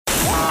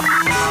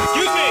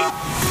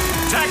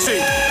taxi!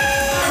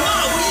 Come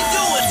on, what are you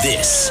doing?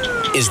 This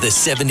is the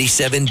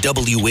 77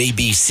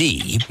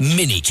 WABC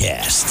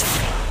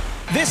minicast.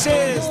 This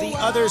is The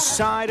Other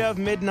Side of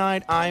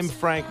Midnight. I'm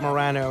Frank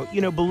Morano.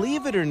 You know,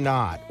 believe it or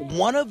not,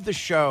 one of the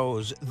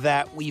shows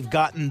that we've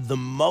gotten the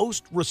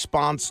most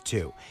response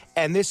to,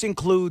 and this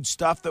includes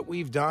stuff that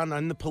we've done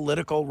in the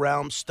political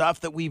realm,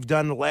 stuff that we've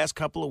done the last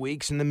couple of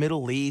weeks in the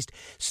Middle East,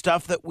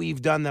 stuff that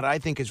we've done that I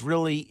think is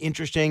really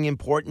interesting,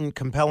 important,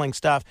 compelling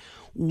stuff.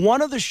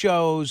 One of the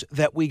shows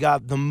that we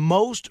got the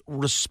most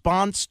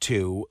response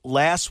to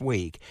last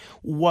week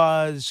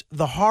was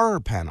the horror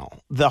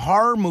panel, the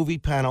horror movie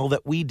panel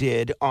that we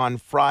did on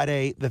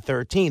Friday the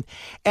 13th.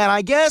 And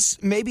I guess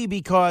maybe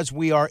because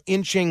we are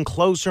inching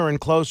closer and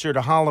closer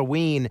to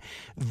Halloween,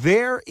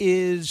 there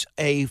is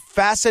a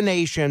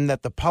fascination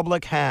that the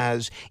public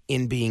has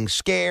in being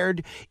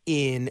scared,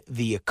 in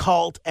the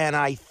occult, and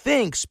I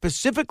think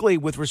specifically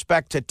with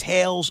respect to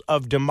tales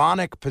of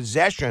demonic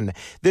possession,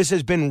 this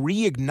has been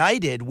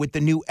reignited with the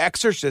new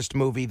Exorcist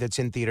movie that's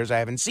in theaters. I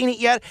haven't seen it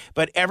yet,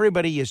 but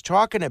everybody is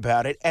talking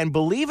about it. And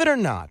believe it or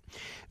not,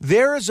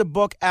 there is a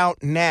book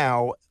out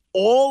now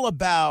all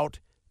about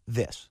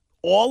this,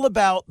 all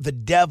about the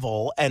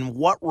devil and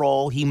what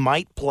role he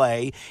might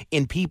play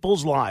in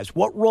people's lives,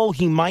 what role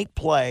he might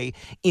play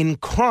in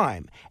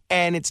crime.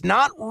 And it's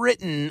not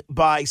written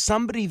by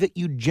somebody that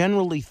you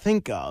generally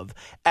think of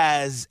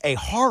as a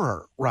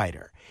horror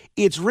writer.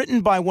 It's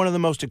written by one of the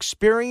most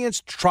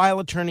experienced trial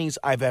attorneys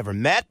I've ever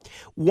met,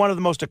 one of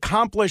the most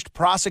accomplished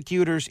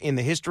prosecutors in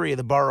the history of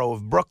the borough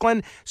of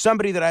Brooklyn,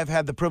 somebody that I've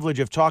had the privilege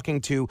of talking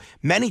to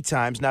many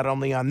times, not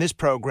only on this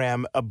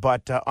program,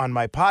 but on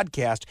my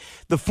podcast,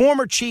 the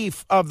former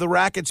chief of the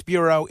Rackets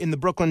Bureau in the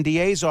Brooklyn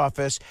DA's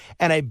office,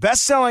 and a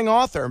best-selling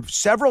author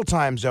several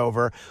times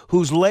over,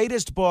 whose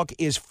latest book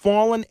is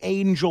Fallen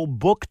Angel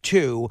Book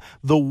 2,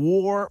 The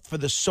War for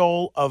the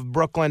Soul of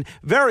Brooklyn.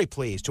 Very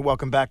pleased to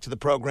welcome back to the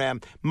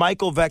program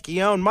Michael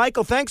Vecchione.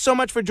 Michael, thanks so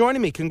much for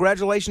joining me.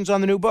 Congratulations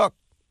on the new book.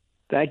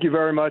 Thank you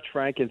very much,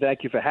 Frank, and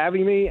thank you for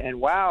having me.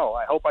 And wow,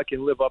 I hope I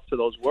can live up to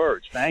those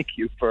words. Thank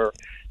you for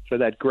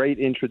that great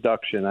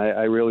introduction.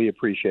 I really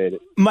appreciate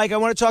it. Mike, I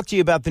want to talk to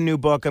you about the new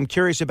book. I'm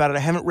curious about it.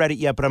 I haven't read it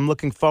yet, but I'm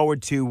looking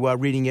forward to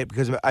reading it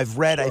because I've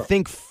read, I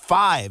think,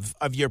 5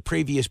 of your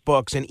previous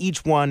books, and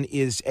each one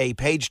is a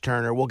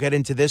page-turner. We'll get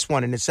into this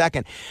one in a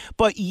second.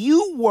 But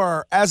you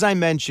were, as I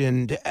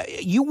mentioned,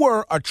 you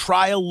were a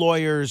trial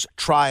lawyer's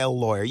trial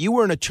lawyer. You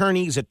were an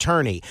attorney's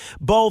attorney,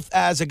 both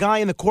as a guy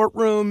in the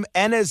courtroom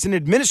and as an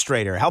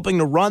administrator, helping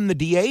to run the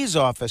DA's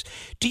office.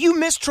 Do you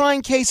miss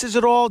trying cases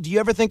at all? Do you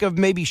ever think of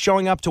maybe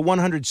showing up to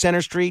 100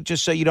 Center Street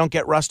just so you don't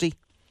get rusty?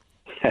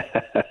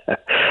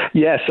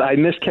 Yes, I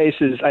miss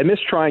cases. I miss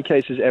trying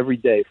cases every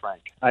day,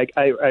 Frank.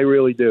 I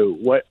really do.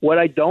 What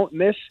I don't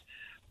miss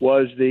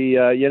was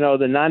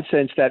the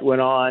nonsense that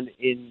went on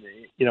in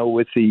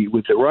with the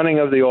running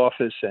of the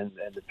office and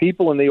the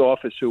people in the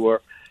office who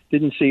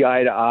didn't see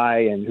eye to eye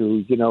and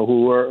who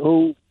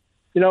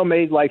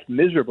made life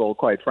miserable.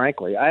 Quite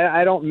frankly,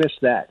 I don't miss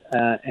that,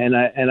 and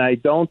I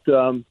don't.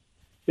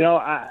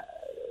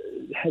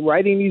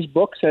 Writing these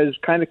books has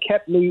kind of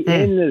kept me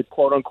in the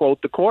quote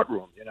unquote the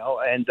courtroom,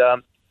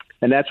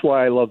 and that's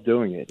why I love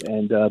doing it.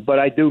 And but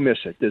I do miss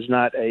it. There's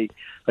not a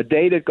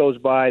day that goes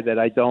by that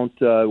I don't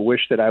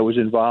wish that I was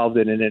involved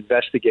in an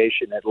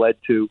investigation that led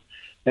to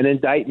an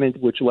indictment,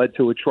 which led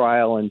to a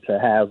trial, and to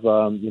have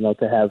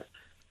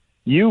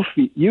you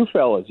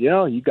fellas,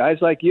 you guys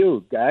like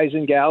you, guys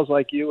and gals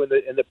like you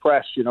in the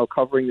press,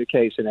 covering the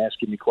case and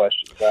asking me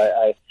questions.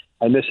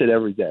 I miss it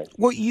every day.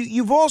 Well,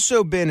 you've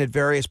also been at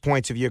various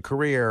points of your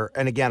career,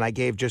 and again, I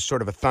gave just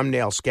sort of a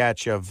thumbnail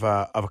sketch of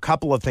a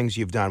couple of things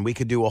you've done. We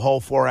could do a whole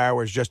 4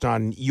 hours just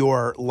on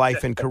your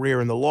life and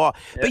career in the law.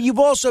 Yeah. But you've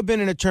also been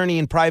an attorney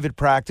in private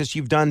practice.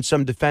 You've done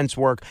some defense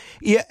work.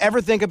 You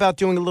ever think about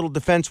doing a little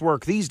defense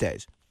work these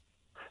days?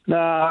 No,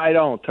 I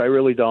don't. I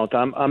really don't.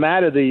 I'm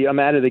out of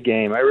the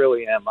game. I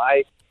really am.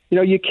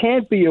 You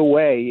can't be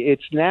away.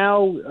 It's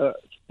now,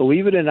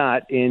 believe it or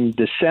not, in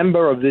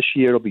December of this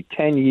year, it'll be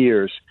 10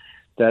 years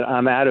that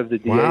I'm out of the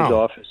DA's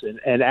office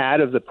and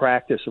out of the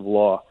practice of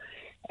law.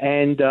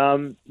 And,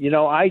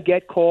 I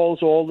get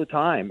calls all the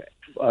time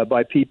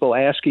by people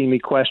asking me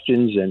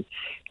questions and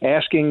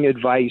asking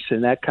advice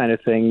and that kind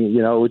of thing.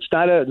 It's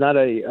not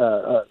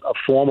a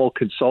formal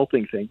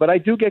consulting thing, but I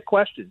do get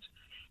questions.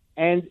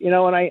 And,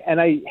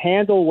 and I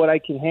handle what I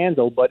can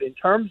handle. But in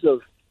terms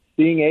of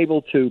being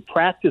able to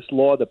practice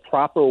law the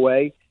proper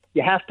way,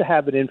 you have to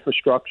have an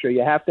infrastructure.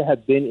 You have to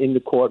have been in the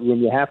courtroom.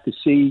 You have to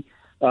see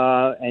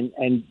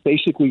and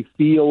basically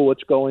feel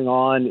what's going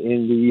on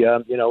in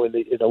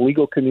the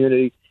legal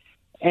community,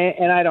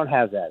 and I don't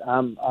have that.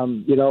 I'm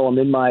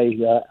in my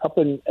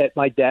at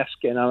my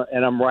desk and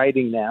I'm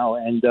writing now,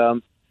 and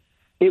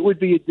it would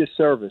be a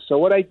disservice. So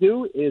what I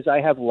do is I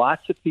have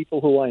lots of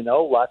people who I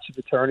know, lots of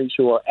attorneys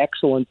who are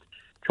excellent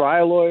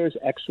trial lawyers,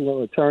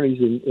 excellent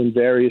attorneys in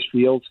various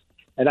fields,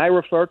 and I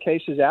refer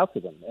cases out to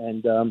them,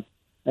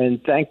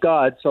 and thank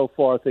God so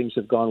far things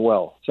have gone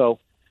well. So.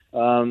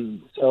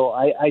 So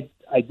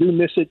I do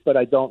miss it, but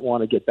I don't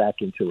want to get back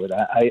into it.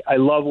 I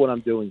love what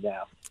I'm doing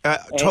now. And,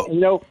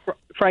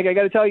 Frank, I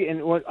got to tell you,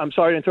 and I'm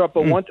sorry to interrupt,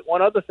 but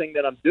one other thing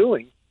that I'm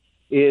doing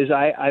is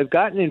I've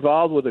gotten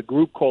involved with a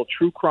group called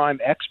True Crime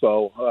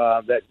Expo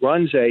that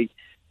runs a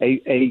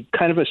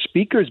kind of a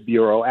speakers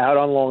bureau out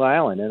on Long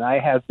Island, and I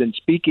have been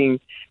speaking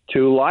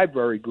to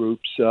library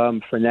groups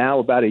for now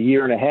about a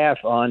year and a half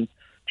on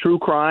true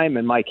crime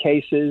and my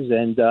cases,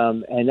 and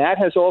that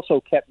has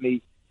also kept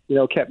me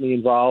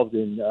involved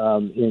in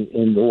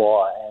the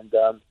law,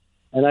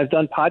 and I've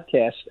done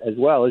podcasts as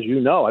well, as you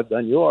know. I've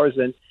done yours,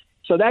 and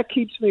so that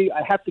keeps me.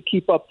 I have to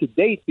keep up to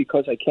date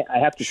because I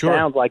have to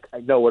sound like I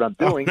know what I'm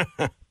doing,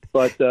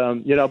 but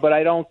but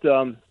I don't.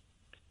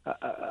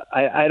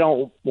 I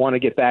don't want to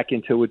get back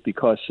into it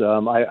because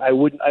I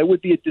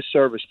would be a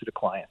disservice to the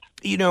client.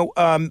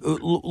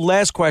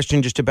 Last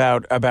question just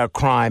about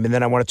crime, and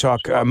then I want to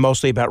talk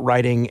mostly about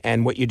writing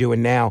and what you're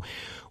doing now.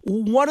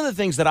 One of the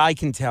things that I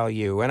can tell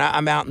you, and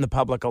I'm out in the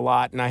public a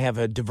lot, and I have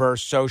a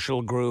diverse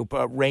social group,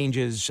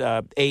 ranges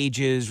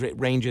ages,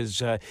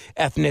 ranges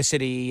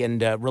ethnicity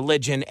and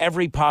religion,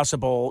 every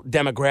possible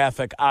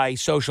demographic I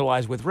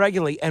socialize with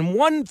regularly. And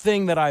one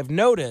thing that I've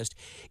noticed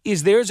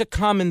is there's a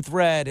common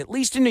thread, at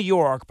least in New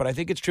York, but I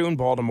think it's true in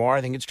Baltimore,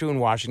 I think it's true in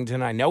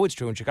Washington, I know it's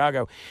true in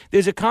Chicago.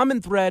 There's a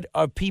common thread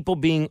of people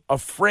being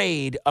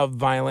afraid of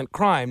violent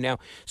crime. Now,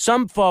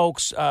 some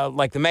folks,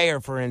 like the mayor,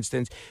 for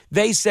instance,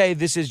 they say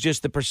this is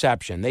just the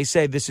perception. They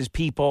say this is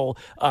people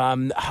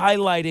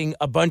highlighting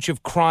a bunch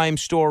of crime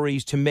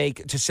stories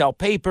to sell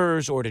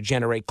papers or to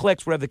generate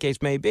clicks, whatever the case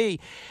may be.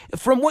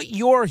 From what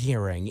you're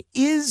hearing,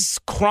 is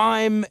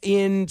crime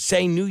in,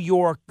 say, New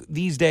York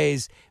these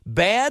days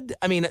bad?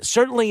 I mean,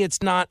 certainly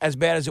it's not as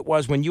bad as it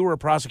was when you were a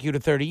prosecutor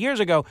 30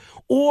 years ago.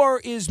 Or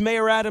is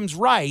Mayor Adams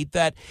right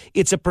that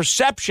it's a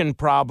perception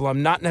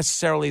problem, not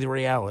necessarily the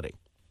reality?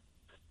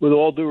 With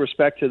all due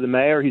respect to the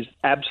mayor, he's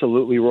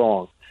absolutely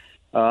wrong.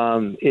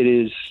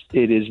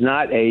 It is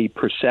not a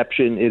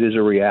perception; it is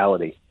a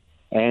reality,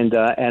 and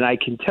I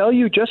can tell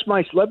you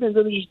let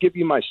me just give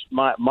you my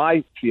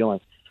feeling.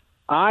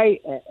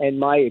 And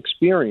my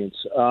experience.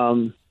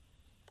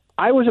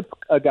 I was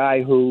a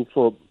guy who,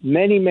 for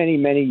many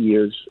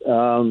years,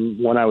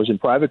 when I was in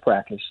private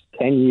practice,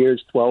 10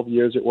 years, 12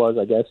 years it was,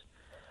 I guess,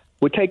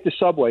 would take the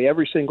subway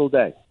every single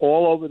day,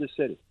 all over the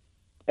city,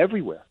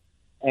 everywhere,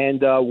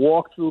 and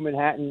walk through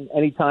Manhattan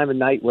any time of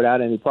night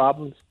without any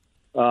problems.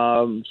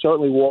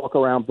 Certainly walk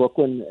around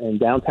Brooklyn and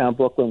downtown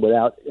Brooklyn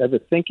without ever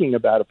thinking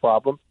about a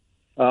problem.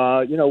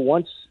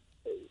 Once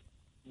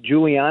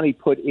Giuliani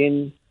put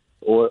in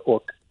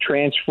or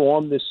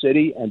transformed the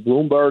city, and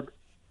Bloomberg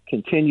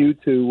continued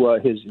to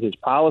his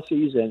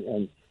policies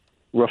and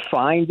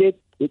refined it,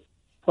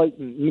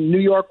 New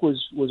York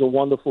was a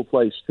wonderful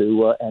place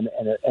to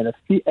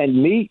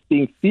and me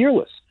being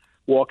fearless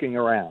walking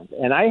around,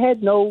 and I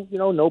had no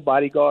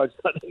bodyguards,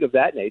 nothing of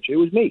that nature. It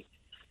was me.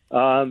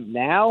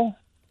 Now,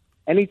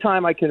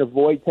 anytime I can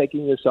avoid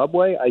taking the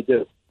subway, I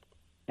do,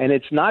 and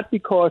it's not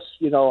because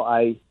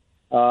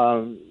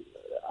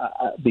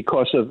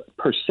because of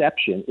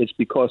perception. It's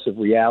because of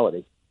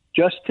reality.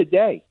 Just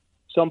today,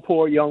 some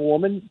poor young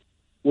woman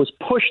was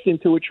pushed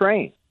into a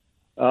train,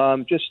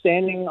 just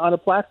standing on a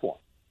platform.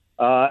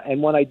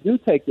 And when I do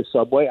take the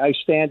subway, I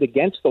stand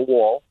against the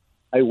wall.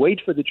 I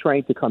wait for the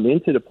train to come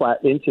into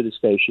the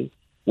station,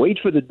 wait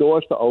for the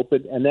doors to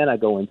open, and then I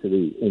go into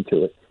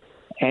it.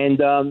 And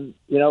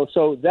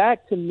so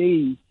that to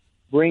me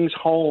brings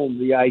home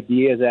the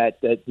idea that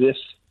this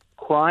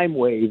crime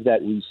wave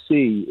that we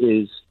see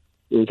is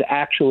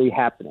actually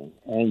happening.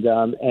 And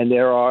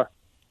there are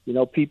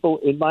people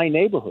in my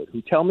neighborhood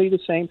who tell me the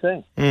same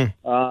thing. They're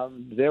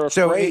afraid.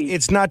 So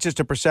it's not just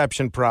a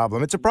perception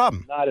problem; it's a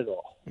problem. Not at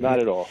all. Not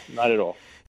at all. Not at all.